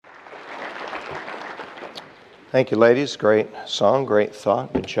Thank you, ladies. Great song, great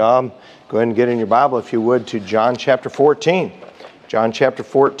thought. Good job. Go ahead and get in your Bible, if you would, to John chapter 14. John chapter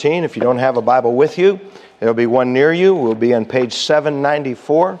 14. If you don't have a Bible with you, there'll be one near you. We'll be on page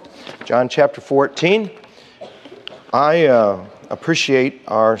 794. John chapter 14. I appreciate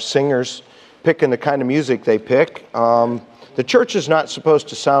our singers picking the kind of music they pick. The church is not supposed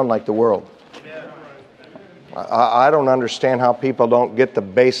to sound like the world. I don't understand how people don't get the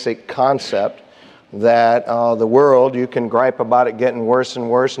basic concept that the world, you can gripe about it getting worse and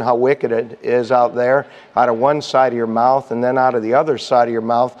worse and how wicked it is out there, out of one side of your mouth, and then out of the other side of your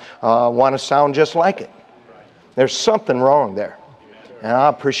mouth want to sound just like it. There's something wrong there. And I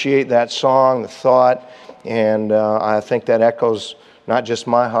appreciate that song, the thought, and I think that echoes not just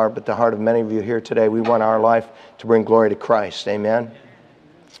my heart, but the heart of many of you here today. We want our life to bring glory to Christ. Amen.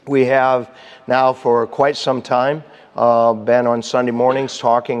 We have now for quite some time been on Sunday mornings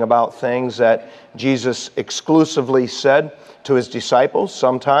talking about things that Jesus exclusively said to his disciples.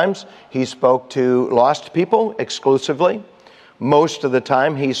 Sometimes he spoke to lost people exclusively. Most of the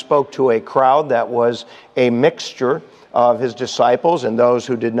time he spoke to a crowd that was a mixture of his disciples and those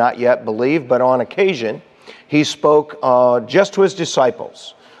who did not yet believe. But on occasion he spoke just to his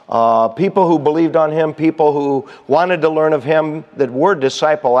disciples. People who believed on him, people who wanted to learn of him. That word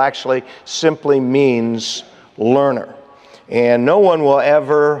disciple actually simply means learner. And no one will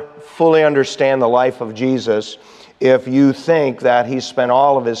ever fully understand the life of Jesus if you think that he spent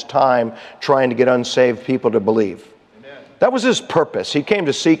all of his time trying to get unsaved people to believe. That was his purpose. He came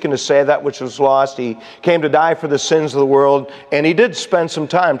to seek and to save that which was lost. He came to die for the sins of the world. And he did spend some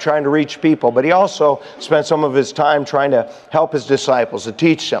time trying to reach people. But he also spent some of his time trying to help his disciples, to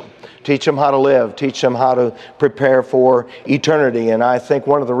teach them how to live, teach them how to prepare for eternity. And I think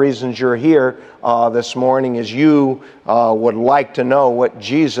one of the reasons you're here this morning is you would like to know what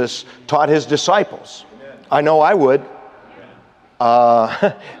Jesus taught his disciples. I know I would.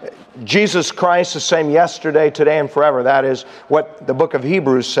 Jesus Christ, the same yesterday, today, and forever. That is what the book of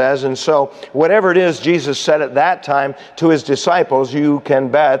Hebrews says. And so whatever it is Jesus said at that time to his disciples, you can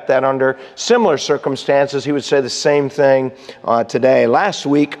bet that under similar circumstances, he would say the same thing today. Last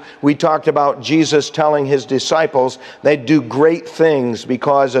week, we talked about Jesus telling his disciples they'd do great things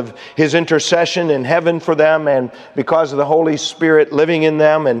because of his intercession in heaven for them and because of the Holy Spirit living in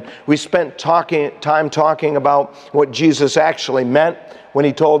them. And we spent time talking about what Jesus actually meant when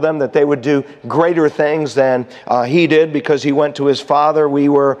he told them that they would do greater things than he did because he went to his Father. We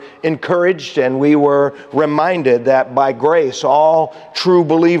were encouraged and we were reminded that by grace, all true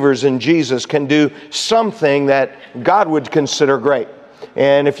believers in Jesus can do something that God would consider great.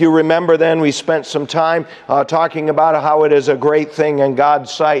 And if you remember then, we spent some time talking about how it is a great thing in God's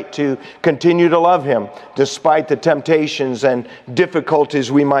sight to continue to love him despite the temptations and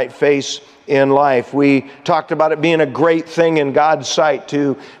difficulties we might face in life. We talked about it being a great thing in God's sight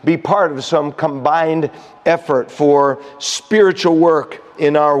to be part of some combined effort for spiritual work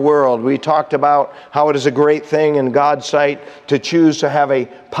in our world. We talked about how it is a great thing in God's sight to choose to have a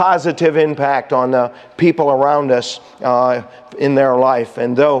positive impact on the people around us in their life.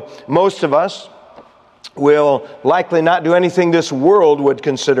 And though most of us will likely not do anything this world would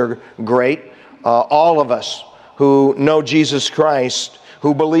consider great, all of us who know Jesus Christ,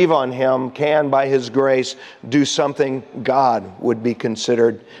 who believe on him, can, by his grace, do something God would be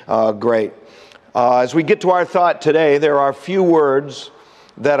considered great. As we get to our thought today, there are few words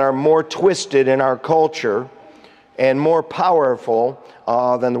that are more twisted in our culture and more powerful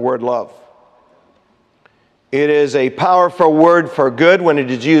than the word love. It is a powerful word for good when it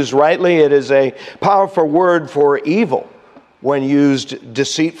is used rightly. It is a powerful word for evil when used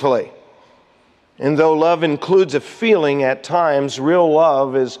deceitfully. And though love includes a feeling at times, real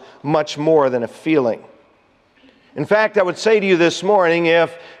love is much more than a feeling. In fact, I would say to you this morning,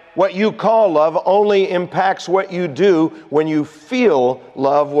 if what you call love only impacts what you do when you feel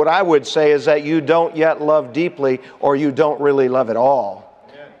love, what I would say is that you don't yet love deeply or you don't really love at all.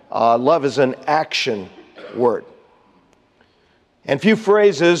 Love is an action word. And few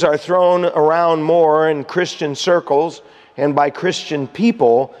phrases are thrown around more in Christian circles and by Christian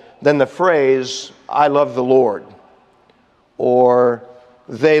people than the phrase, I love the Lord, or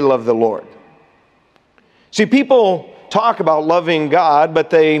they love the Lord. See, people talk about loving God,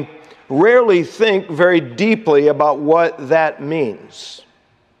 but they rarely think very deeply about what that means.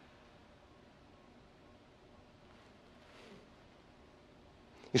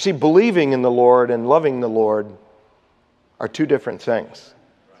 You see, believing in the Lord and loving the Lord are two different things.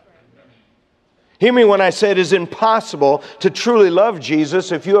 Hear me when I say it is impossible to truly love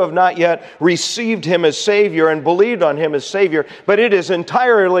Jesus if you have not yet received Him as Savior and believed on Him as Savior. But it is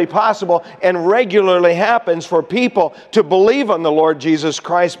entirely possible and regularly happens for people to believe on the Lord Jesus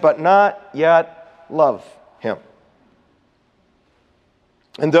Christ but not yet love Him.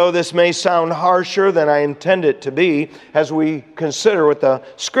 And though this may sound harsher than I intend it to be, as we consider what the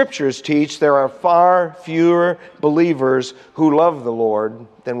Scriptures teach, there are far fewer believers who love the Lord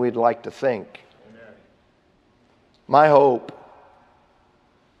than we'd like to think. My hope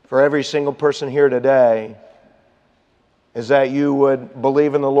for every single person here today is that you would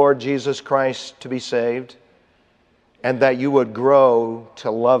believe in the Lord Jesus Christ to be saved and that you would grow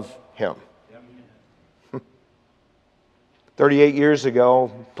to love Him. 38 years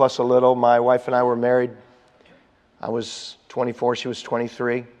ago, plus a little, my wife and I were married. I was 24, she was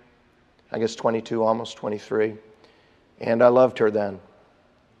 23. I guess 22, almost 23. And I loved her then.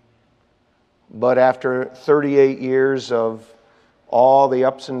 But after 38 years of all the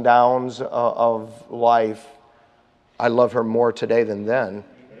ups and downs of life, I love her more today than then.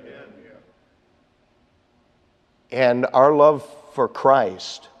 And our love for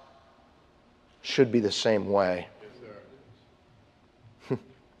Christ should be the same way.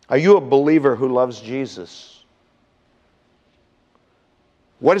 Are you a believer who loves Jesus?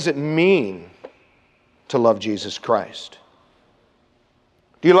 What does it mean to love Jesus Christ?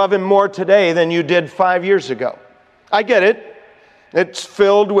 Do you love Him more today than you did 5 years ago? I get it. It's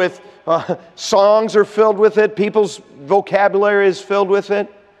filled with, songs are filled with it. People's vocabulary is filled with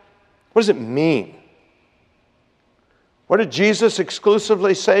it. What does it mean? What did Jesus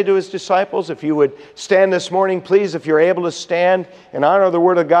exclusively say to His disciples? If you would stand this morning, please, if you're able to stand and honor the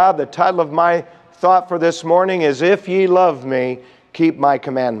Word of God, the title of my thought for this morning is, If ye love me, keep my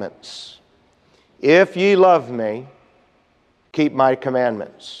commandments. If ye love me, keep my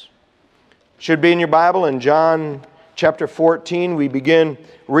commandments. Should be in your Bible in John chapter 14. We begin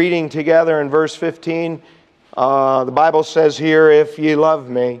reading together in verse 15. The Bible says here, if ye love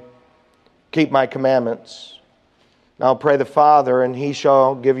me, keep my commandments. Now I'll pray the Father, and He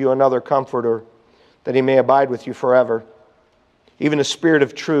shall give you another Comforter, that He may abide with you forever, even the Spirit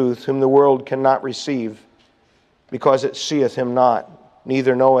of truth, whom the world cannot receive, because it seeth Him not,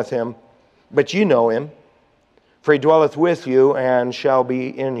 neither knoweth Him. But ye know Him, for He dwelleth with you and shall be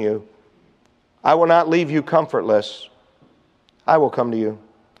in you. I will not leave you comfortless. I will come to you.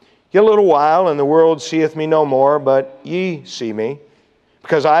 Yet a little while, and the world seeth me no more, but ye see me.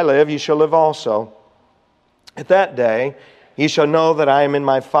 Because I live, ye shall live also. At that day ye shall know that I am in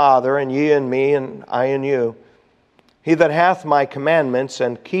my Father, and ye in me, and I in you. He that hath my commandments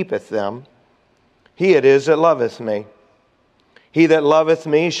and keepeth them, he it is that loveth me. He that loveth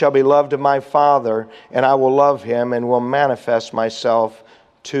me shall be loved of my Father, and I will love him and will manifest myself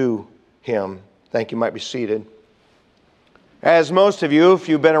to him. Thank you. You might be seated. As most of you, if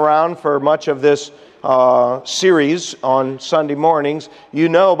you've been around for much of this series on Sunday mornings, you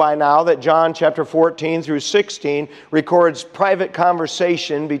know by now that John chapter 14 through 16 records private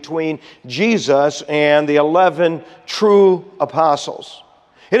conversation between Jesus and the 11 true apostles.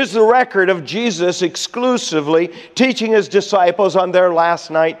 It is the record of Jesus exclusively teaching His disciples on their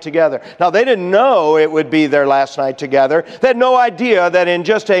last night together. Now, they didn't know it would be their last night together. They had no idea that in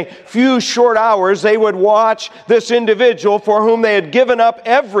just a few short hours they would watch this individual for whom they had given up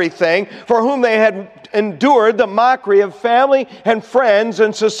everything, for whom they had endured the mockery of family and friends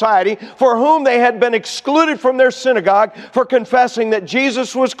and society, for whom they had been excluded from their synagogue for confessing that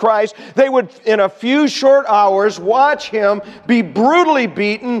Jesus was Christ. They would, in a few short hours, watch Him be brutally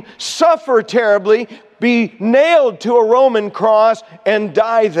beaten, suffer terribly, be nailed to a Roman cross, and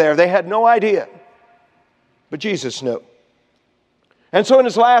die there. They had no idea. But Jesus knew. And so in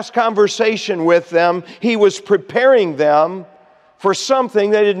His last conversation with them, He was preparing them for something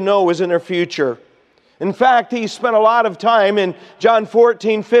they didn't know was in their future. In fact, He spent a lot of time in John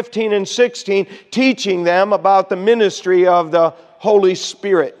 14, 15, and 16 teaching them about the ministry of the Holy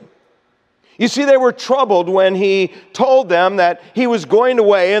Spirit. You see, they were troubled when He told them that He was going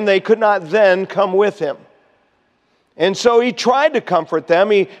away and they could not then come with Him. And so He tried to comfort them.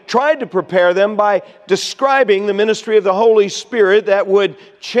 He tried to prepare them by describing the ministry of the Holy Spirit that would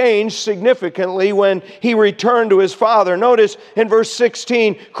change significantly when He returned to His Father. Notice in verse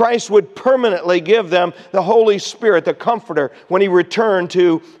 16, Christ would permanently give them the Holy Spirit, the Comforter, when He returned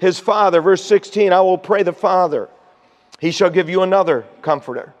to His Father. Verse 16, I will pray the Father. He shall give you another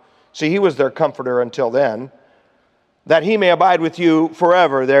Comforter. See, He was their Comforter until then, that He may abide with you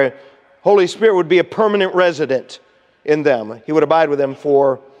forever. Their Holy Spirit would be a permanent resident in them. He would abide with them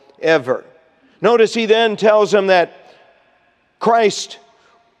forever. Notice He then tells them that Christ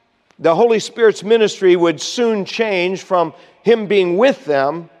the Holy Spirit's ministry would soon change from Him being with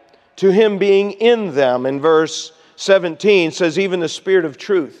them to Him being in them. In verse 17 says, even the Spirit of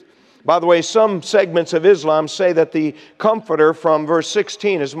truth. By the way, some segments of Islam say that the Comforter from verse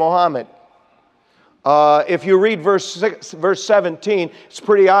 16 is Muhammad. If you read verse 17, it's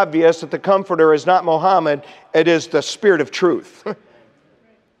pretty obvious that the Comforter is not Muhammad, it is the Spirit of truth.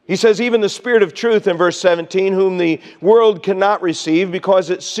 He says, even the Spirit of truth in verse 17, whom the world cannot receive, because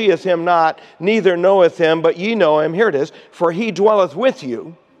it seeth Him not, neither knoweth Him, but ye know Him. Here it is, for He dwelleth with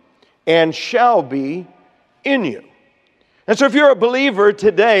you, and shall be in you. And so if you're a believer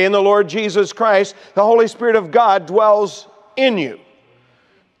today in the Lord Jesus Christ, the Holy Spirit of God dwells in you.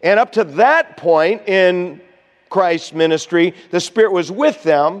 And up to that point in Christ's ministry, the Spirit was with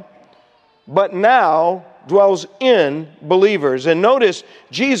them, but now dwells in believers. And notice,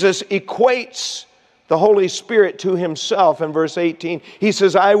 Jesus equates the Holy Spirit to Himself in verse 18. He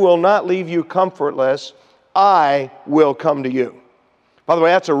says, I will not leave you comfortless, I will come to you. By the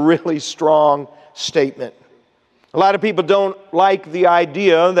way, that's a really strong statement. A lot of people don't like the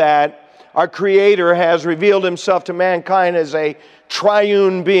idea that our Creator has revealed Himself to mankind as a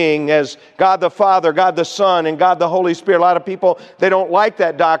triune being, as God the Father, God the Son, and God the Holy Spirit. A lot of people, they don't like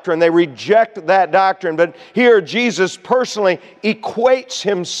that doctrine. They reject that doctrine. But here, Jesus personally equates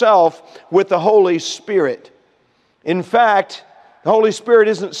Himself with the Holy Spirit. In fact, the Holy Spirit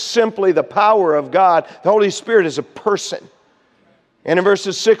isn't simply the power of God. The Holy Spirit is a person. And in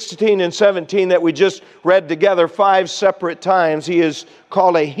verses 16 and 17 that we just read together 5 separate times, He is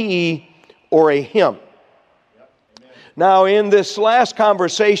called a He or a Him. Now, in this last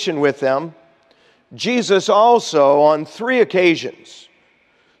conversation with them, Jesus also, on 3 occasions,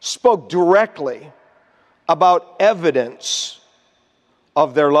 spoke directly about evidence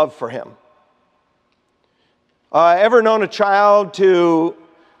of their love for Him. Ever known a child to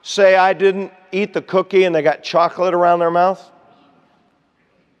say, I didn't eat the cookie, and they got chocolate around their mouth?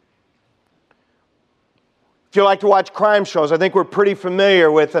 If you like to watch crime shows, I think we're pretty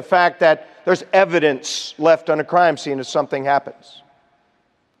familiar with the fact that there's evidence left on a crime scene if something happens.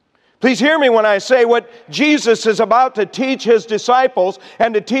 Please hear me when I say what Jesus is about to teach His disciples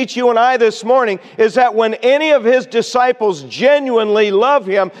and to teach you and I this morning is that when any of His disciples genuinely love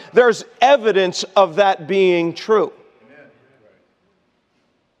Him, there's evidence of that being true.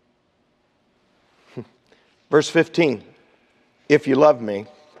 Verse 15, if you love me,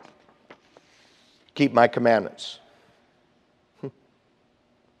 keep my commandments.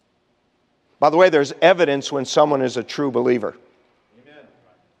 By the way, there's evidence when someone is a true believer. Amen.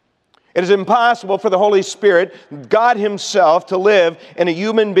 It is impossible for the Holy Spirit, God Himself, to live in a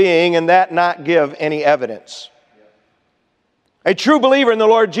human being and that not give any evidence. A true believer in the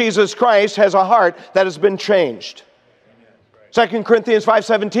Lord Jesus Christ has a heart that has been changed. 2 Corinthians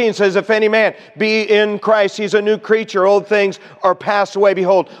 5:17 says, if any man be in Christ, he's a new creature. Old things are passed away.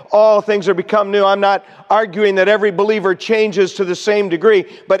 Behold, all things are become new. I'm not arguing that every believer changes to the same degree,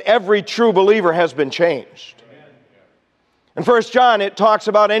 but every true believer has been changed. In 1 John, it talks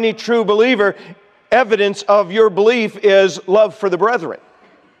about any true believer, evidence of your belief is love for the brethren.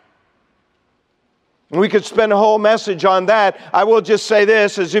 We could spend a whole message on that. I will just say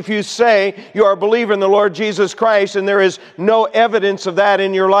this, as if you say you are a believer in the Lord Jesus Christ and there is no evidence of that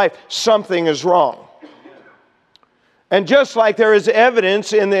in your life, something is wrong. And just like there is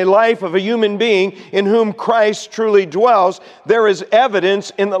evidence in the life of a human being in whom Christ truly dwells, there is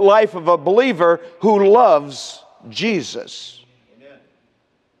evidence in the life of a believer who loves Jesus. Amen.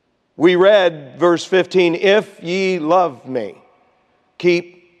 We read verse 15, if ye love me,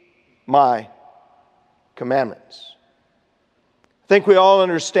 keep my commandments. I think we all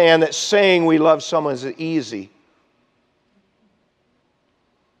understand that saying we love someone is easy.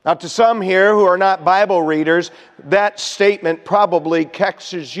 Now, to some here who are not Bible readers, that statement probably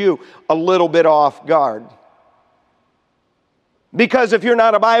catches you a little bit off guard. Because if you're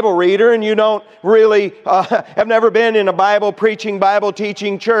not a Bible reader and you don't really have never been in a Bible preaching, Bible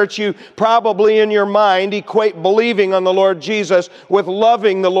teaching church, you probably in your mind equate believing on the Lord Jesus with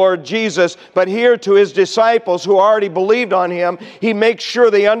loving the Lord Jesus. But here to His disciples who already believed on Him, He makes sure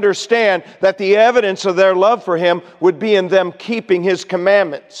they understand that the evidence of their love for Him would be in them keeping His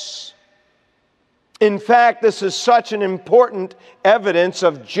commandments. In fact, this is such an important evidence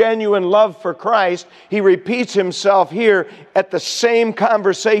of genuine love for Christ. He repeats Himself here at the same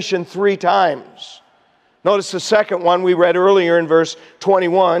conversation 3 times. Notice the second one we read earlier in verse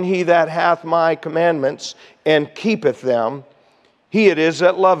 21. He that hath my commandments and keepeth them, he it is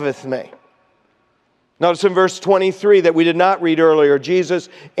that loveth me. Notice in verse 23 that we did not read earlier, Jesus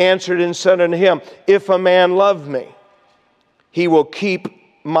answered and said unto him, if a man love me, he will keep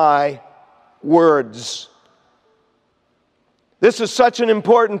my words. This is such an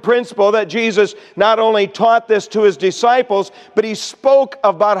important principle that Jesus not only taught this to his disciples, but he spoke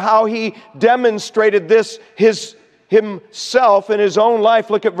about how he demonstrated this himself in his own life.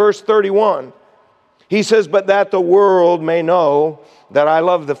 Look at verse 31. He says, "But that the world may know that I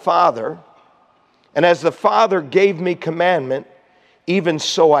love the Father, and as the Father gave me commandment, even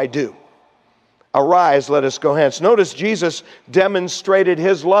so I do. Arise, let us go hence." Notice Jesus demonstrated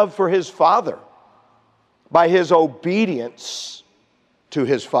his love for his Father by his obedience to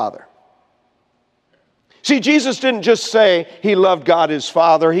his Father. See, Jesus didn't just say he loved God his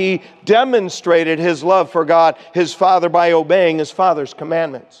Father. He demonstrated his love for God his Father by obeying his Father's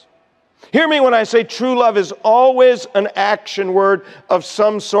commandments. Hear me when I say true love is always an action word of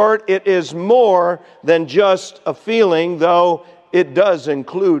some sort. It is more than just a feeling, though it does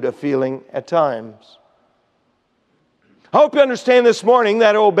include a feeling at times. I hope you understand this morning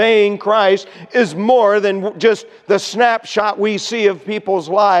that obeying Christ is more than just the snapshot we see of people's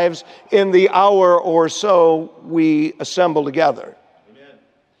lives in the hour or so we assemble together. Amen.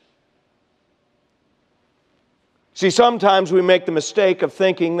 See, sometimes we make the mistake of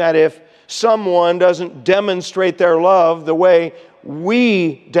thinking that if someone doesn't demonstrate their love the way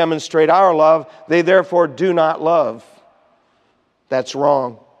we demonstrate our love, they therefore do not love. That's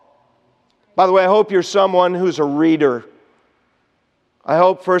wrong. By the way, I hope you're someone who's a reader. I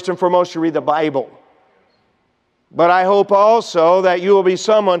hope first and foremost you read the Bible. But I hope also that you will be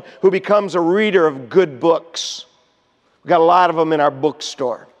someone who becomes a reader of good books. We've got a lot of them in our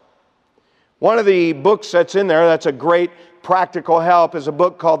bookstore. One of the books that's in there that's a great practical help is a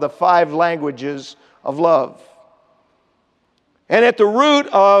book called The 5 Languages of Love. And at the root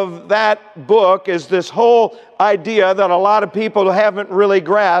of that book is this whole idea that a lot of people haven't really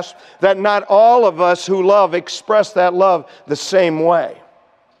grasped, that not all of us who love express that love the same way.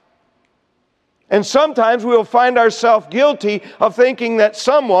 And sometimes we will find ourselves guilty of thinking that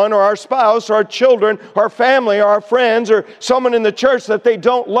someone, or our spouse, or our children, or our family, or our friends, or someone in the church, that they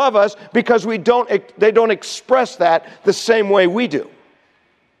don't love us because they don't express that the same way we do.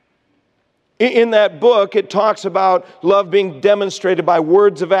 In that book, it talks about love being demonstrated by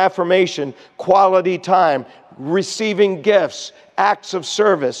words of affirmation, quality time, receiving gifts, acts of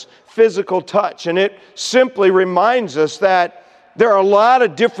service, physical touch. And it simply reminds us that there are a lot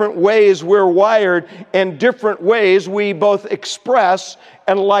of different ways we're wired and different ways we both express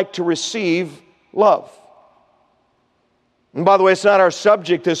and like to receive love. And by the way, it's not our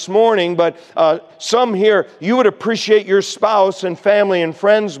subject this morning, but some here, you would appreciate your spouse and family and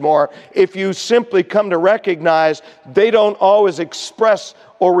friends more if you simply come to recognize they don't always express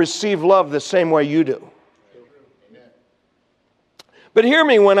or receive love the same way you do. But hear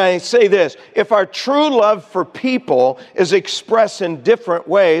me when I say this. If our true love for people is expressed in different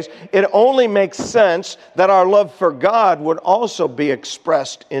ways, it only makes sense that our love for God would also be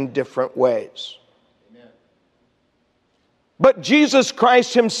expressed in different ways. But Jesus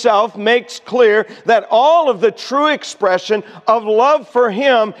Christ himself makes clear that all of the true expression of love for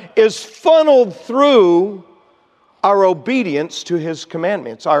him is funneled through our obedience to his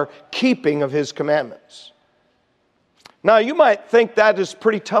commandments, our keeping of his commandments. Now, you might think that is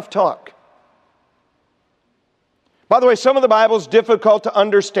pretty tough talk. By the way, some of the Bible is difficult to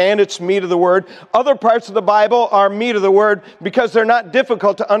understand. It's meat of the word. Other parts of the Bible are meat of the word because they're not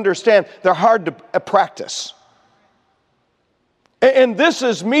difficult to understand. They're hard to practice. And this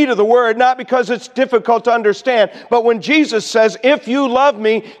is meat of the word, not because it's difficult to understand, but when Jesus says, "If you love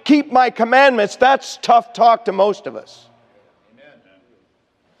me, keep my commandments," that's tough talk to most of us. Amen.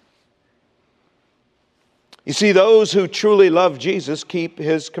 You see, those who truly love Jesus keep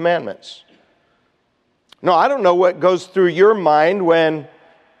his commandments. No, I don't know what goes through your mind when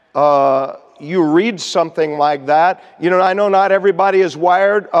you read something like that. You know, I know not everybody is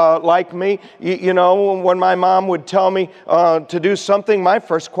wired like me. You know, when my mom would tell me to do something, my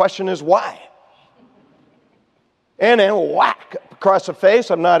first question is, why? And then whack across the face.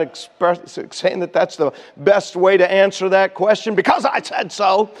 I'm not saying that that's the best way to answer that question, because I said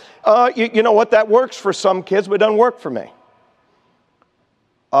so. You know what? That works for some kids, but it doesn't work for me.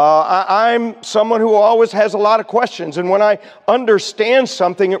 I'm someone who always has a lot of questions, and when I understand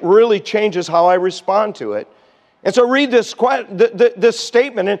something, it really changes how I respond to it. And so read this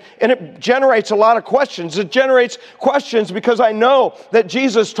statement, and it generates a lot of questions. It generates questions because I know that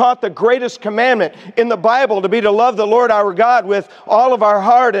Jesus taught the greatest commandment in the Bible to be to love the Lord our God with all of our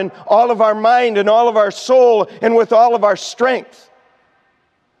heart and all of our mind and all of our soul and with all of our strength.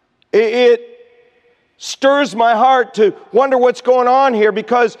 It stirs my heart to wonder what's going on here,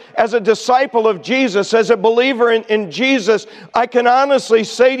 because as a disciple of Jesus, as a believer in Jesus, I can honestly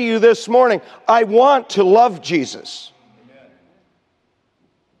say to you this morning, I want to love Jesus.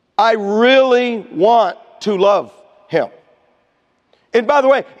 I really want to love Him. And by the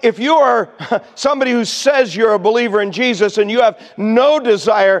way, if you are somebody who says you're a believer in Jesus and you have no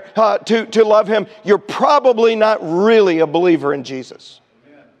desire to love Him, you're probably not really a believer in Jesus.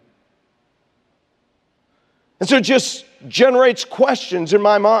 And so it just generates questions in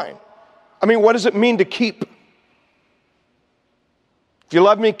my mind. I mean, what does it mean to keep? If you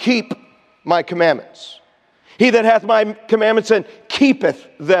love me, keep my commandments. He that hath my commandments and keepeth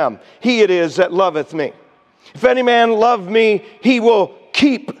them, he it is that loveth me. If any man love me, he will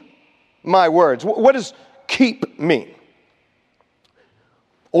keep my words. What does keep mean?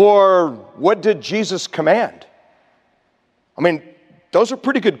 Or what did Jesus command? I mean, those are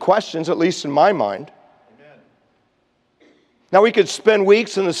pretty good questions, at least in my mind. Now, we could spend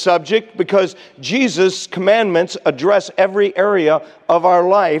weeks in the subject because Jesus' commandments address every area of our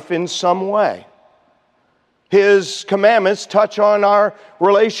life in some way. His commandments touch on our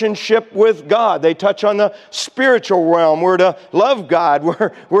relationship with God. They touch on the spiritual realm. We're to love God.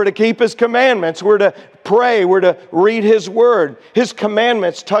 We're to keep His commandments. We're to pray. We're to read His Word. His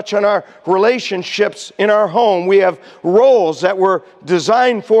commandments touch on our relationships in our home. We have roles that were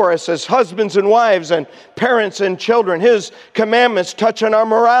designed for us as husbands and wives and parents and children. His commandments touch on our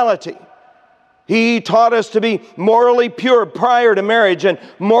morality. He taught us to be morally pure prior to marriage and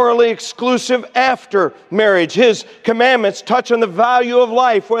morally exclusive after marriage. His commandments touch on the value of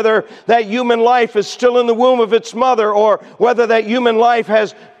life, whether that human life is still in the womb of its mother or whether that human life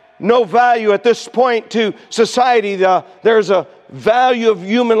has no value at this point to society. There's a value of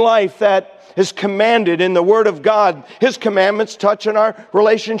human life that is commanded in the Word of God. His commandments touch on our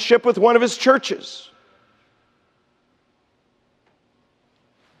relationship with one of His churches.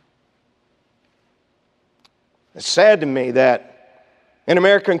 It's sad to me that in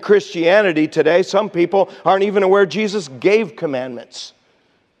American Christianity today, some people aren't even aware Jesus gave commandments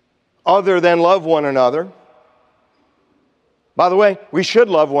other than love one another. By the way, we should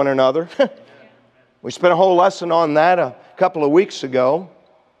love one another. We spent a whole lesson on that a couple of weeks ago.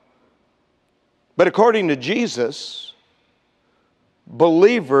 But according to Jesus,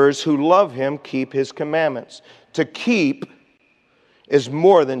 believers who love Him keep His commandments. To keep is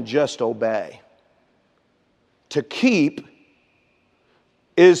more than just obey. To keep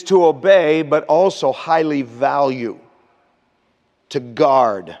is to obey, but also highly value, to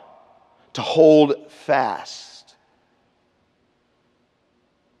guard, to hold fast.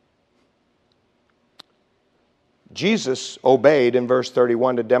 Jesus obeyed in verse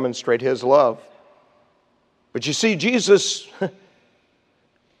 31 to demonstrate His love. But you see, Jesus,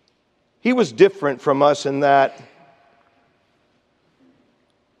 He was different from us in that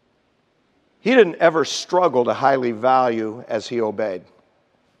He didn't ever struggle to highly value as He obeyed.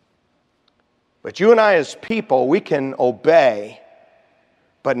 But you and I as people, we can obey,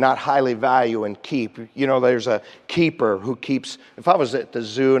 but not highly value and keep. You know, there's a keeper who keeps, if I was at the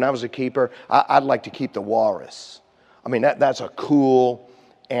zoo and I was a keeper, I'd like to keep the walrus. I mean, that's a cool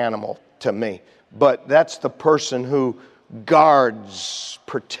animal to me. But that's the person who guards,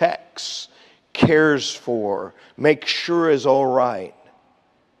 protects, cares for, makes sure is all right.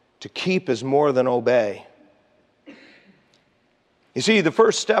 To keep is more than obey. You see, the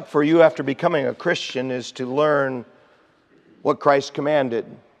first step for you after becoming a Christian is to learn what Christ commanded.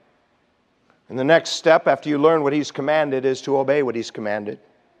 And the next step after you learn what He's commanded is to obey what He's commanded.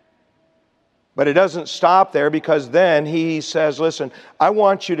 But it doesn't stop there, because then He says, listen, I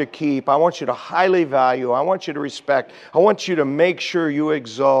want you to keep, I want you to highly value, I want you to respect, I want you to make sure you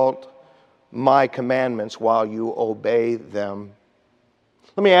exalt my commandments while you obey them.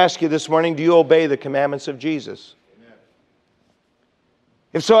 Let me ask you this morning, do you obey the commandments of Jesus? Amen.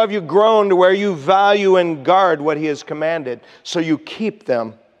 If so, have you grown to where you value and guard what He has commanded, so you keep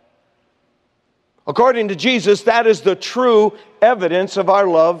them? According to Jesus, that is the true evidence of our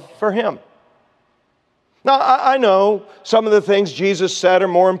love for Him. Now, I know some of the things Jesus said are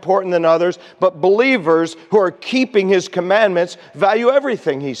more important than others, but believers who are keeping His commandments value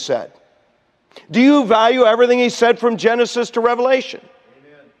everything He said. Do you value everything He said from Genesis to Revelation?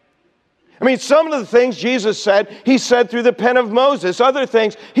 Some of the things Jesus said, He said through the pen of Moses. Other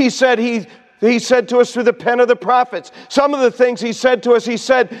things He said He He said to us through the pen of the prophets. Some of the things He said to us, He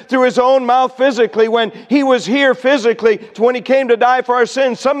said through His own mouth physically when He was here physically, when He came to die for our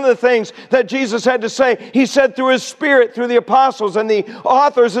sins. Some of the things that Jesus had to say, He said through His Spirit, through the apostles and the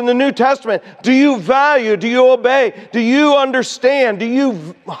authors in the New Testament. Do you value? Do you obey? Do you understand? Do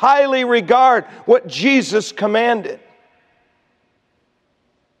you highly regard what Jesus commanded?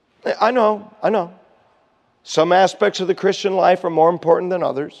 I know. Some aspects of the Christian life are more important than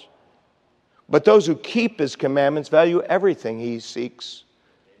others. But those who keep His commandments value everything He seeks.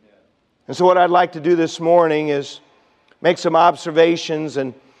 Amen. And so what I'd like to do this morning is make some observations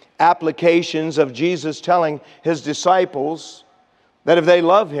and applications of Jesus telling His disciples that if they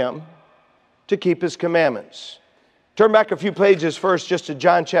love Him, to keep His commandments. Turn back a few pages first just to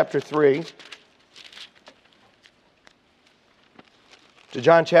John chapter 3. To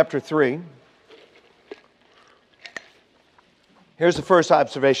John chapter 3. Here's the first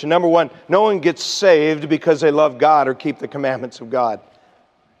observation. Number one, no one gets saved because they love God or keep the commandments of God.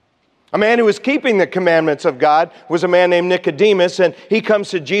 A man who was keeping the commandments of God was a man named Nicodemus, and he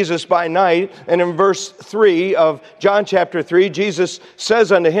comes to Jesus by night. And in verse 3 of John chapter 3, Jesus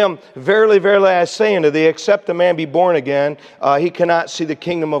says unto him, Verily, verily, I say unto thee, except a man be born again, he cannot see the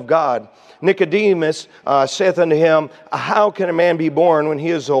kingdom of God. Nicodemus saith unto him, How can a man be born when he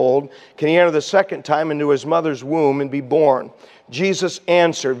is old? Can he enter the second time into his mother's womb and be born? Jesus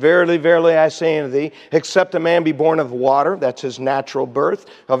answered, Verily, verily, I say unto thee, except a man be born of water, that's his natural birth,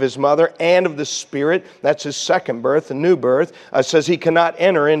 of his mother, and of the Spirit, that's his second birth, the new birth, says he cannot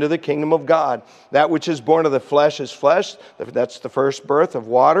enter into the kingdom of God. That which is born of the flesh is flesh, that's the first birth of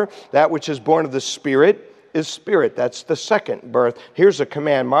water. That which is born of the Spirit is spirit, that's the second birth. Here's a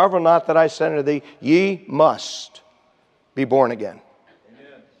command, Marvel not that I said unto thee, ye must be born again.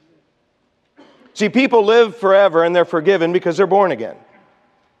 See, people live forever and they're forgiven because they're born again.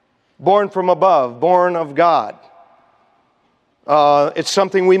 Born from above, born of God. It's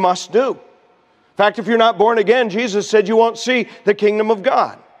something we must do. In fact, if you're not born again, Jesus said you won't see the kingdom of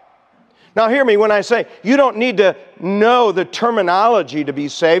God. Now hear me when I say you don't need to know the terminology to be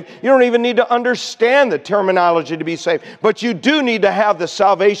saved. You don't even need to understand the terminology to be saved. But you do need to have the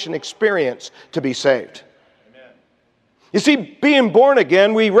salvation experience to be saved. You see, being born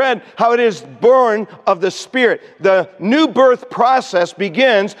again, we read how it is born of the Spirit. The new birth process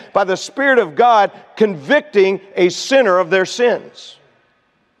begins by the Spirit of God convicting a sinner of their sins.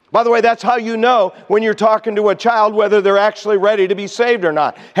 By the way, that's how you know when you're talking to a child whether they're actually ready to be saved or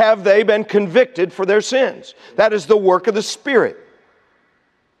not. Have they been convicted for their sins? That is the work of the Spirit.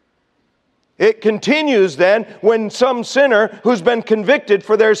 It continues then when some sinner who's been convicted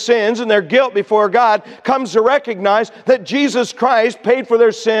for their sins and their guilt before God comes to recognize that Jesus Christ paid for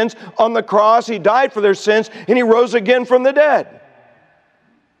their sins on the cross, He died for their sins, and He rose again from the dead.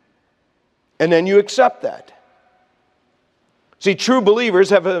 And then you accept that. See, true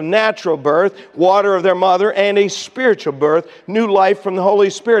believers have a natural birth, water of their mother, and a spiritual birth, new life from the Holy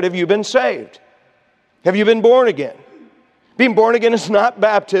Spirit. Have you been saved? Have you been born again? Being born again is not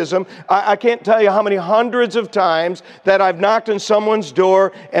baptism. I can't tell you how many hundreds of times that I've knocked on someone's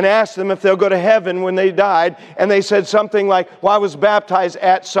door and asked them if they'll go to heaven when they died, and they said something like, well, I was baptized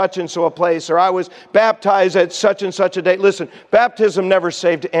at such and so a place, or I was baptized at such and such a date. Listen, baptism never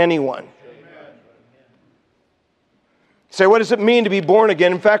saved anyone. Say, what does it mean to be born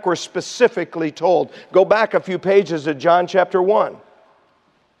again? In fact, we're specifically told. Go back a few pages to John chapter 1.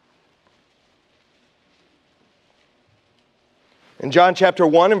 In John chapter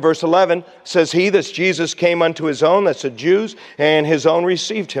 1 and verse 11 says, He, this Jesus, came unto His own, that's the Jews, and His own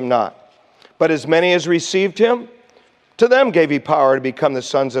received Him not. But as many as received Him, to them gave He power to become the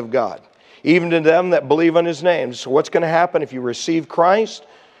sons of God, even to them that believe on His name. So what's going to happen if you receive Christ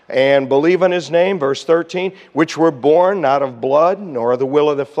and believe on His name? Verse 13, which were born not of blood, nor of the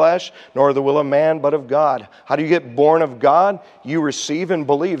will of the flesh, nor of the will of man, but of God. How do you get born of God? You receive and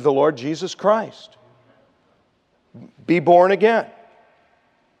believe the Lord Jesus Christ. Be born again.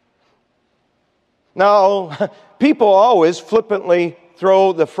 Now, people always flippantly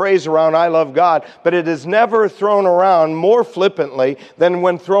throw the phrase around, I love God, but it is never thrown around more flippantly than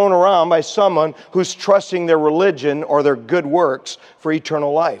when thrown around by someone who's trusting their religion or their good works for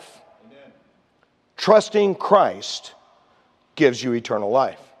eternal life. Amen. Trusting Christ gives you eternal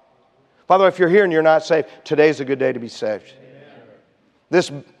life. By the way, if you're here and you're not saved, today's a good day to be saved. Amen.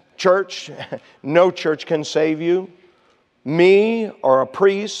 This church, no church can save you. Me or a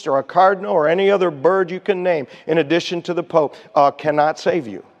priest or a cardinal or any other bird you can name in addition to the Pope cannot save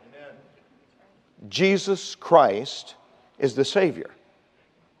you. Amen. Jesus Christ is the Savior.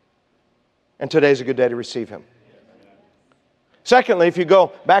 And today's a good day to receive Him. Secondly, if you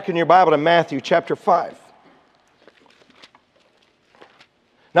go back in your Bible to Matthew chapter 5.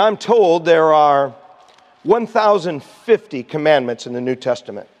 Now I'm told there are 1,050 commandments in the New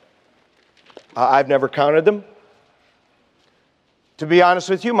Testament. I've never counted them. To be honest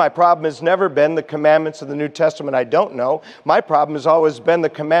with you, my problem has never been the commandments of the New Testament I don't know. My problem has always been the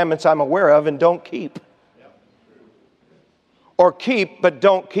commandments I'm aware of and don't keep. Or keep, but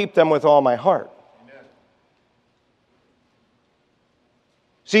don't keep them with all my heart.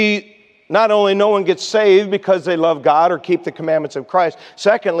 See, not only no one gets saved because they love God or keep the commandments of Christ.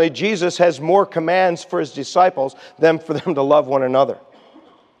 Secondly, Jesus has more commands for his disciples than for them to love one another.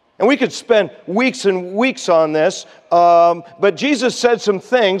 And we could spend weeks and weeks on this, but Jesus said some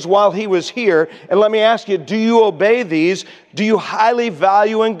things while he was here. And let me ask you, do you obey these? Do you highly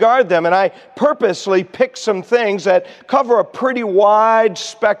value and guard them? And I purposely picked some things that cover a pretty wide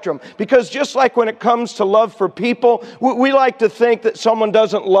spectrum. Because just like when it comes to love for people, we like to think that someone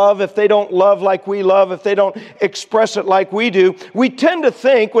doesn't love if they don't love like we love, if they don't express it like we do. We tend to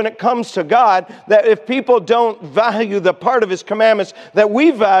think when it comes to God that if people don't value the part of his commandments that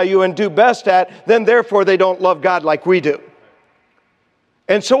we value and do best at, then therefore they don't love God like we do.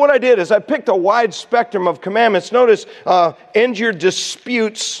 And so what I did is I picked a wide spectrum of commandments. Notice, end your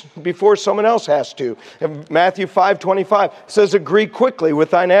disputes before someone else has to. In Matthew 5:25 says, agree quickly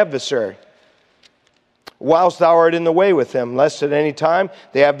with thine adversary, whilst thou art in the way with him, lest at any time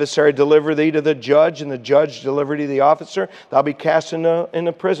the adversary deliver thee to the judge, and the judge deliver thee to the officer, thou be cast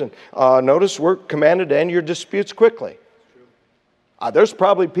into prison. Notice we're commanded to end your disputes quickly. There's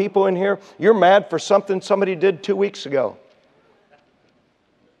probably people in here, you're mad for something somebody did 2 weeks ago.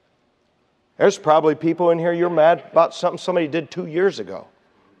 There's probably people in here, you're mad about something somebody did 2 years ago.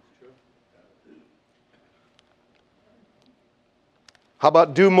 How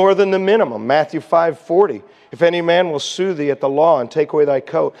about do more than the minimum? Matthew 5:40. If any man will sue thee at the law and take away thy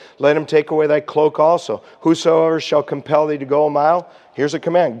coat, let him take away thy cloak also. Whosoever shall compel thee to go a mile, here's a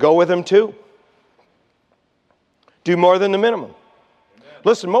command, go with him too. Do more than the minimum.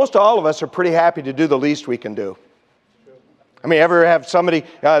 Listen, most all of us are pretty happy to do the least we can do. I mean, ever have somebody,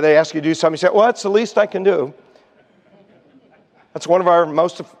 they ask you to do something, you say, well, that's the least I can do. That's one of our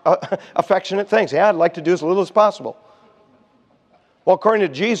most affectionate things. Yeah, I'd like to do as little as possible. Well, according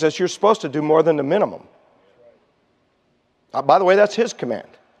to Jesus, you're supposed to do more than the minimum. By the way, that's his command.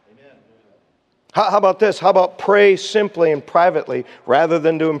 How about this? How about pray simply and privately rather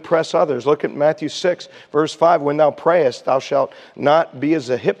than to impress others? Look at Matthew 6, verse 5. When thou prayest, thou shalt not be as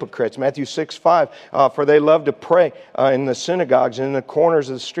the hypocrites. Matthew 6, 5. For they love to pray in the synagogues and in the corners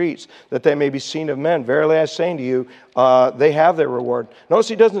of the streets, that they may be seen of men. Verily I say unto you, they have their reward. Notice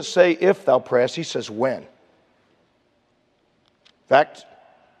he doesn't say if thou prayest, he says when. In fact,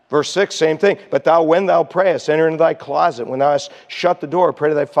 verse 6, same thing. But thou, when thou prayest, enter into thy closet. When thou hast shut the door, pray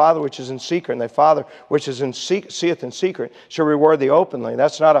to thy Father which is in secret. And thy Father which is seeth in secret shall reward thee openly.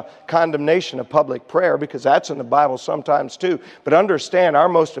 That's not a condemnation of public prayer, because that's in the Bible sometimes too. But understand, our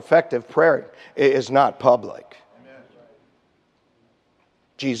most effective prayer is not public. Amen.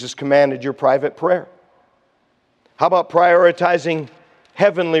 Jesus commanded your private prayer. How about prioritizing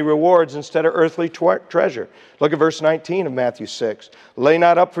heavenly rewards instead of earthly treasure? Look at verse 19 of Matthew 6. Lay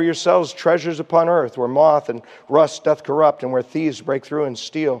not up for yourselves treasures upon earth, where moth and rust doth corrupt, and where thieves break through and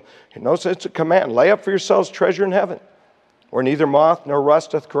steal. And notice it's a command. Lay up for yourselves treasure in heaven, where neither moth nor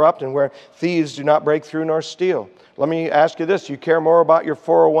rust doth corrupt, and where thieves do not break through nor steal. Let me ask you this. Do you care more about your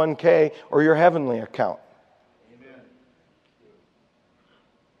 401k or your heavenly account? Amen.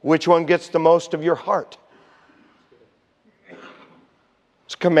 Which one gets the most of your heart?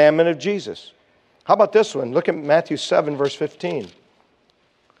 It's a commandment of Jesus. How about this one? Look at Matthew 7, verse 15.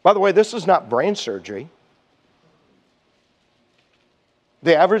 By the way, this is not brain surgery.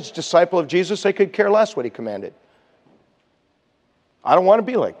 The average disciple of Jesus, they could care less what he commanded. I don't want to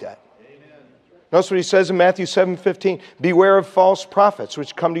be like that. Amen. Notice what he says in Matthew 7:15. Beware of false prophets,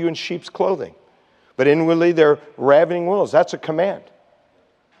 which come to you in sheep's clothing, but inwardly they're ravening wolves. That's a command.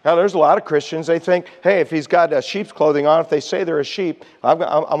 Now, there's a lot of Christians, they think, hey, if he's got sheep's clothing on, if they say they're a sheep, I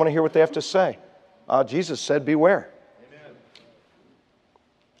want to hear what they have to say. Jesus said, beware.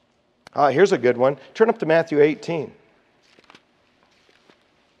 Amen. Here's a good one. Turn up to Matthew 18.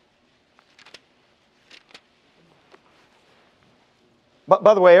 But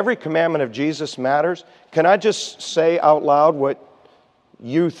by the way, every commandment of Jesus matters. Can I just say out loud what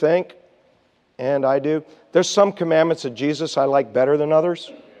you think and I do? There's some commandments of Jesus I like better than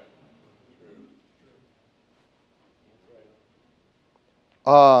others.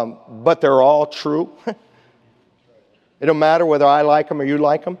 But they're all true. It don't matter whether I like them or you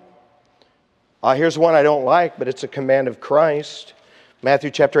like them. Here's one I don't like, but it's a command of Christ.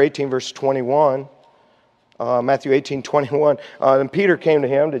 Matthew chapter 18, verse 21. Matthew 18:21. And Peter came to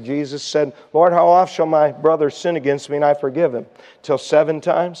him, to Jesus, said, Lord, how oft shall my brother sin against me, and I forgive him? Till 7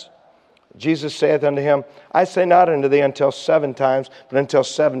 times? Jesus saith unto him, I say not unto thee until 7 times, but until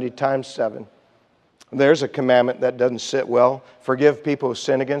 70 times 7. There's a commandment that doesn't sit well. Forgive people who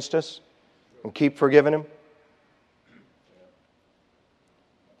sin against us, and keep forgiving them.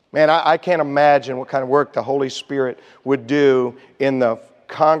 Man, I can't imagine what kind of work the Holy Spirit would do in the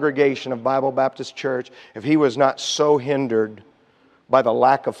congregation of Bible Baptist Church if He was not so hindered by the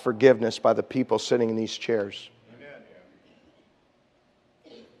lack of forgiveness by the people sitting in these chairs.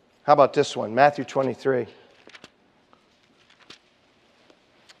 Amen. How about this one? Matthew 23.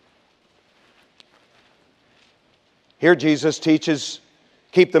 Here Jesus teaches,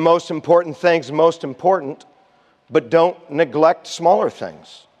 keep the most important things most important, but don't neglect smaller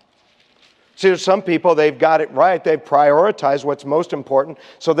things. See, there's some people, they've got it right. They've prioritized what's most important.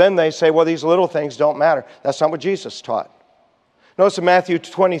 So then they say, well, these little things don't matter. That's not what Jesus taught. Notice in Matthew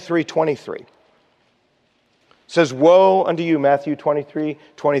 23:23. It says, woe unto you, Matthew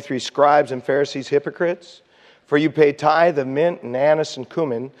 23:23, scribes and Pharisees, hypocrites, for you pay tithe of mint and anise and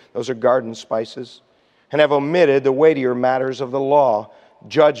cumin, those are garden spices, and have omitted the weightier matters of the law,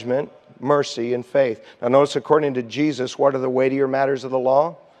 judgment, mercy, and faith. Now notice, according to Jesus, what are the weightier matters of the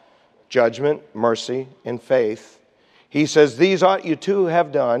law? Judgment, mercy, and faith. He says, these ought you to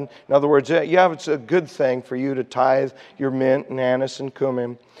have done. In other words, yeah, it's a good thing for you to tithe your mint and anise and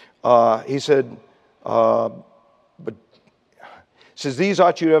cumin. He said, these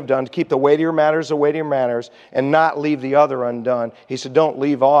ought you to have done to keep the weightier matters, and not leave the other undone. He said, don't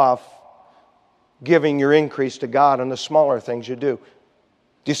leave off giving your increase to God on the smaller things you do.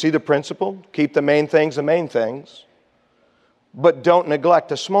 Do you see the principle? Keep the main things. But don't neglect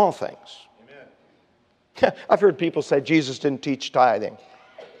the small things. Amen. I've heard people say Jesus didn't teach tithing.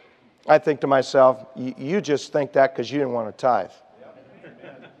 I think to myself, you just think that because you didn't want to tithe.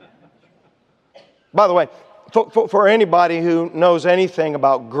 By the way, for anybody who knows anything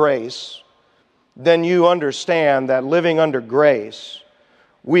about grace, then you understand that living under grace,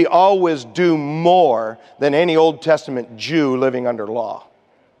 we always do more than any Old Testament Jew living under law.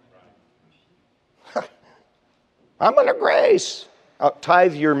 I'm under grace.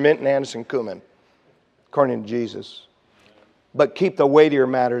 Tithe your mint and anise and cumin, according to Jesus. But keep the weightier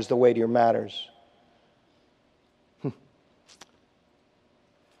matters.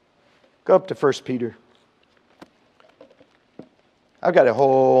 Go up to 1 Peter. I've got a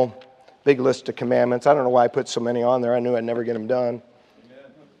whole big list of commandments. I don't know why I put so many on there. I knew I'd never get them done.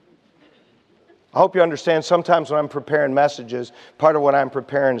 I hope you understand, sometimes when I'm preparing messages, part of what I'm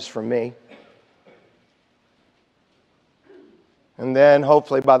preparing is for me. And then,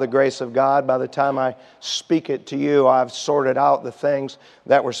 hopefully, by the grace of God, by the time I speak it to you, I've sorted out the things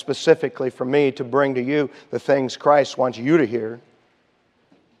that were specifically for me to bring to you, the things Christ wants you to hear.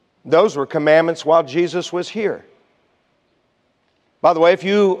 Those were commandments while Jesus was here. By the way, if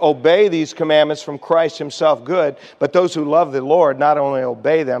you obey these commandments from Christ Himself, good. But those who love the Lord not only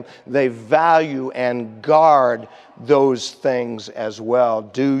obey them, they value and guard those things as well.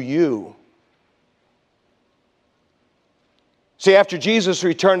 Do you? See, after Jesus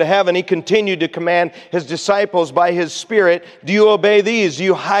returned to heaven, He continued to command His disciples by His Spirit, do you obey these? Do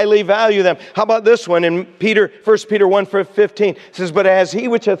you highly value them? How about this one in 1 Peter 1:15? It says, but as He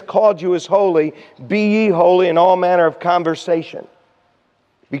which hath called you is holy, be ye holy in all manner of conversation.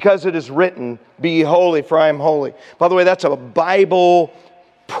 Because it is written, be ye holy, for I am holy. By the way, that's a Bible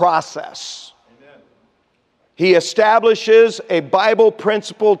process. Amen. He establishes a Bible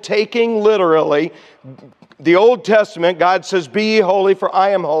principle, taking literally the Old Testament. God says, be ye holy, for I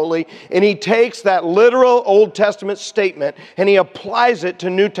am holy. And He takes that literal Old Testament statement and He applies it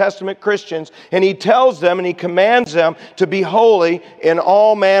to New Testament Christians. And He tells them and He commands them to be holy in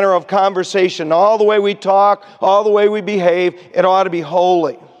all manner of conversation. All the way we talk, all the way we behave, it ought to be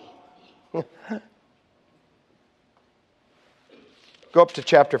holy. Go up to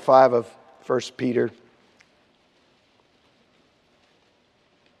chapter 5 of 1 Peter.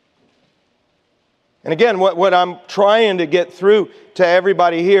 And again, what I'm trying to get through to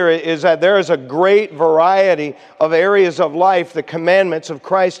everybody here is that there is a great variety of areas of life the commandments of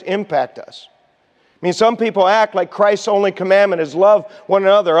Christ impact us. I mean, some people act like Christ's only commandment is love one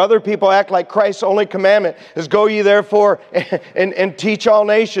another. Other people act like Christ's only commandment is go ye therefore and teach all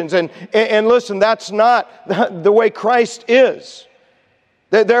nations. And listen, that's not the way Christ is.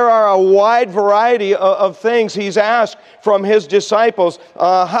 There are a wide variety of things He's asked from His disciples.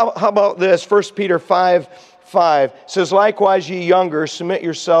 How about this? 1 Peter 5, 5 says, likewise ye younger, submit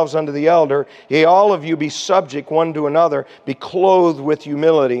yourselves unto the elder. Yea, all of you be subject one to another, be clothed with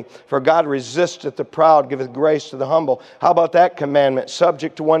humility. For God resisteth the proud, giveth grace to the humble. How about that commandment?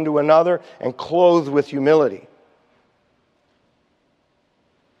 Subject to one to another and clothed with humility.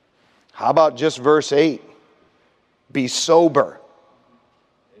 How about just verse 8? Be sober.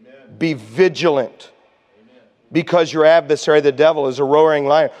 Amen. Be vigilant. Amen. Because your adversary, the devil, is a roaring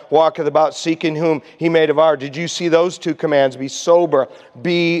lion, walketh about seeking whom he may devour. Did you see those two commands? Be sober.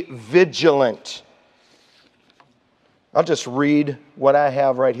 Be vigilant. I'll just read what I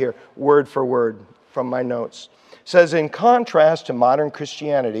have right here, word for word from my notes. It says, in contrast to modern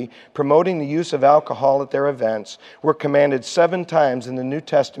Christianity, promoting the use of alcohol at their events, we're commanded 7 times in the New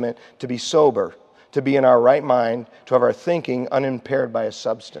Testament to be sober, to be in our right mind, to have our thinking unimpaired by a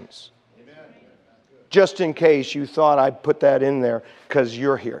substance. Amen. Just in case you thought I'd put that in there because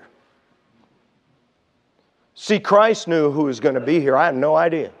you're here. See, Christ knew who was going to be here. I had no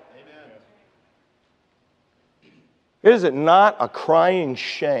idea. Amen. Is it not a crying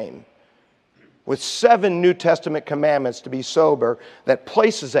shame, with 7 New Testament commandments to be sober, that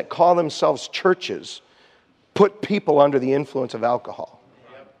places that call themselves churches put people under the influence of alcohol?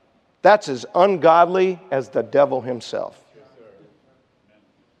 That's as ungodly as the devil himself.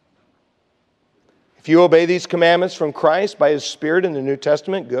 If you obey these commandments from Christ by His Spirit in the New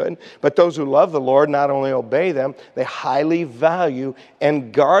Testament, good. But those who love the Lord not only obey them, they highly value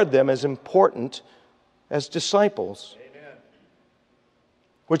and guard them as important as disciples.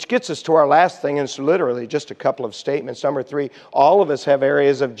 Which gets us to our last thing, and it's literally just a couple of statements. Number 3, all of us have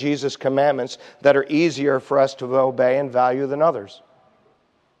areas of Jesus' commandments that are easier for us to obey and value than others.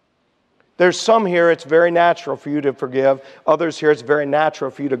 There's some here it's very natural for you to forgive. Others here it's very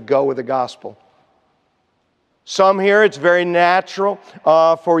natural for you to go with the gospel. Some here it's very natural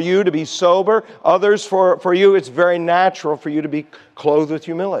for you to be sober. Others for you it's very natural for you to be clothed with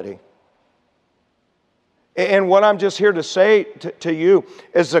humility. And what I'm just here to say to you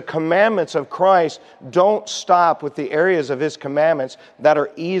is the commandments of Christ don't stop with the areas of His commandments that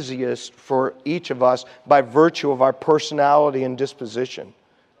are easiest for each of us by virtue of our personality and disposition.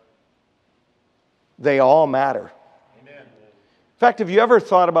 They all matter. Amen. In fact, have you ever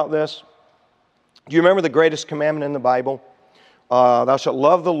thought about this? Do you remember the greatest commandment in the Bible? Thou shalt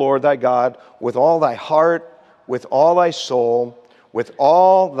love the Lord thy God with all thy heart, with all thy soul, with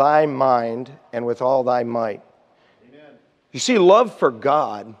all thy mind, and with all thy might. Amen. You see, love for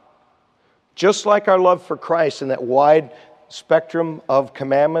God, just like our love for Christ in that wide spectrum of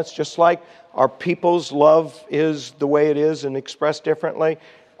commandments, just like our people's love is the way it is and expressed differently,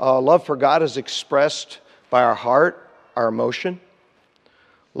 love for God is expressed by our heart, our emotion.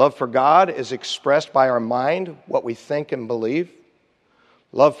 Love for God is expressed by our mind, what we think and believe.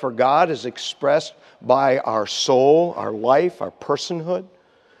 Love for God is expressed by our soul, our life, our personhood.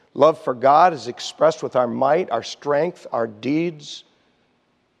 Love for God is expressed with our might, our strength, our deeds.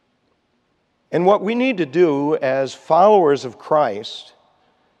 And what we need to do as followers of Christ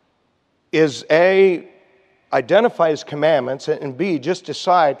is A, identify His commandments, and B, just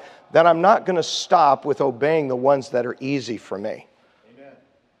decide that I'm not going to stop with obeying the ones that are easy for me. Amen.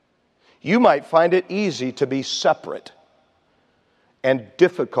 You might find it easy to be separate and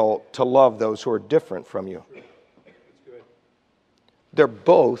difficult to love those who are different from you. They're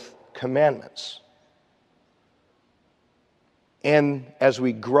both commandments. And as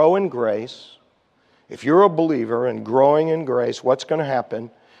we grow in grace, if you're a believer and growing in grace, what's going to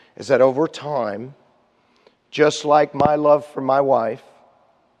happen is that over time, just like my love for my wife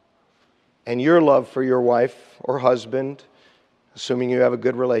and your love for your wife or husband, assuming you have a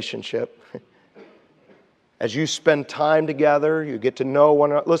good relationship, as you spend time together, you get to know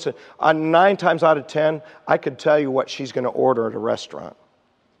one another. Listen, 9 times out of 10, I could tell you what she's going to order at a restaurant.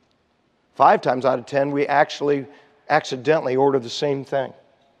 5 times out of 10, we actually accidentally order the same thing.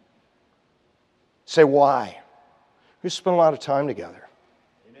 Say, why? We spend a lot of time together.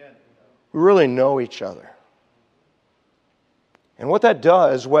 Amen. We really know each other. And what that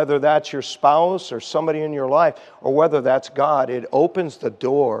does, whether that's your spouse or somebody in your life, or whether that's God, it opens the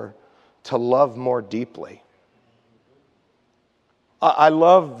door to love more deeply. I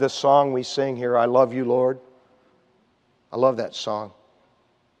love the song we sing here, I Love You, Lord. I love that song.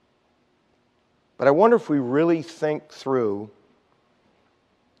 But I wonder if we really think through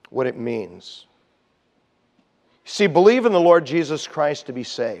what it means. See, believe in the Lord Jesus Christ to be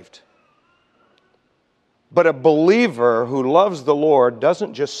saved. But a believer who loves the Lord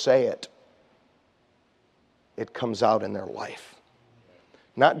doesn't just say it. It comes out in their life.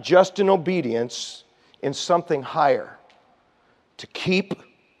 Not just in obedience, in something higher. To keep,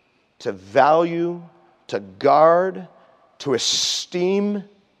 to value, to guard, to esteem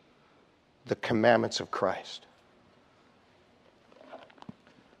the commandments of Christ.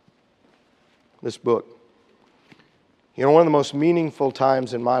 This book. You know, one of the most meaningful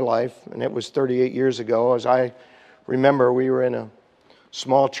times in my life, and it was 38 years ago, as I remember we were in a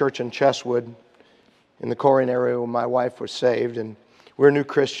small church in Chesswood in the Corrigan area where my wife was saved, and we were new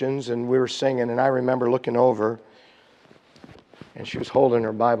Christians, and we were singing, and I remember looking over, and she was holding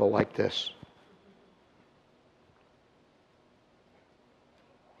her Bible like this.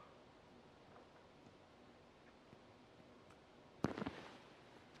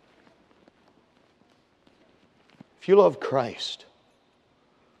 If you love Christ,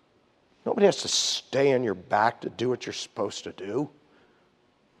 nobody has to stay on your back to do what you're supposed to do.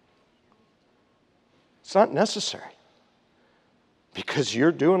 It's not necessary. Because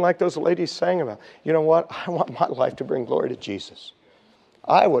you're doing like those ladies sang about. You know what? I want my life to bring glory to Jesus.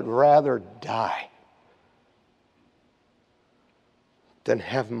 I would rather die than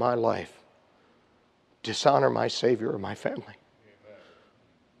have my life dishonor my Savior or my family.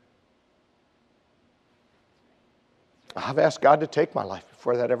 I've asked God to take my life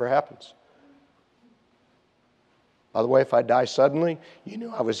before that ever happens. By the way, if I die suddenly, you knew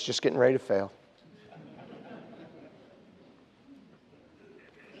I was just getting ready to fail.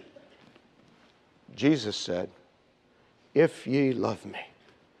 Jesus said, if ye love me,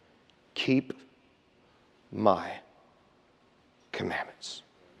 keep my commandments.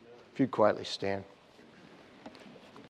 If you quietly stand.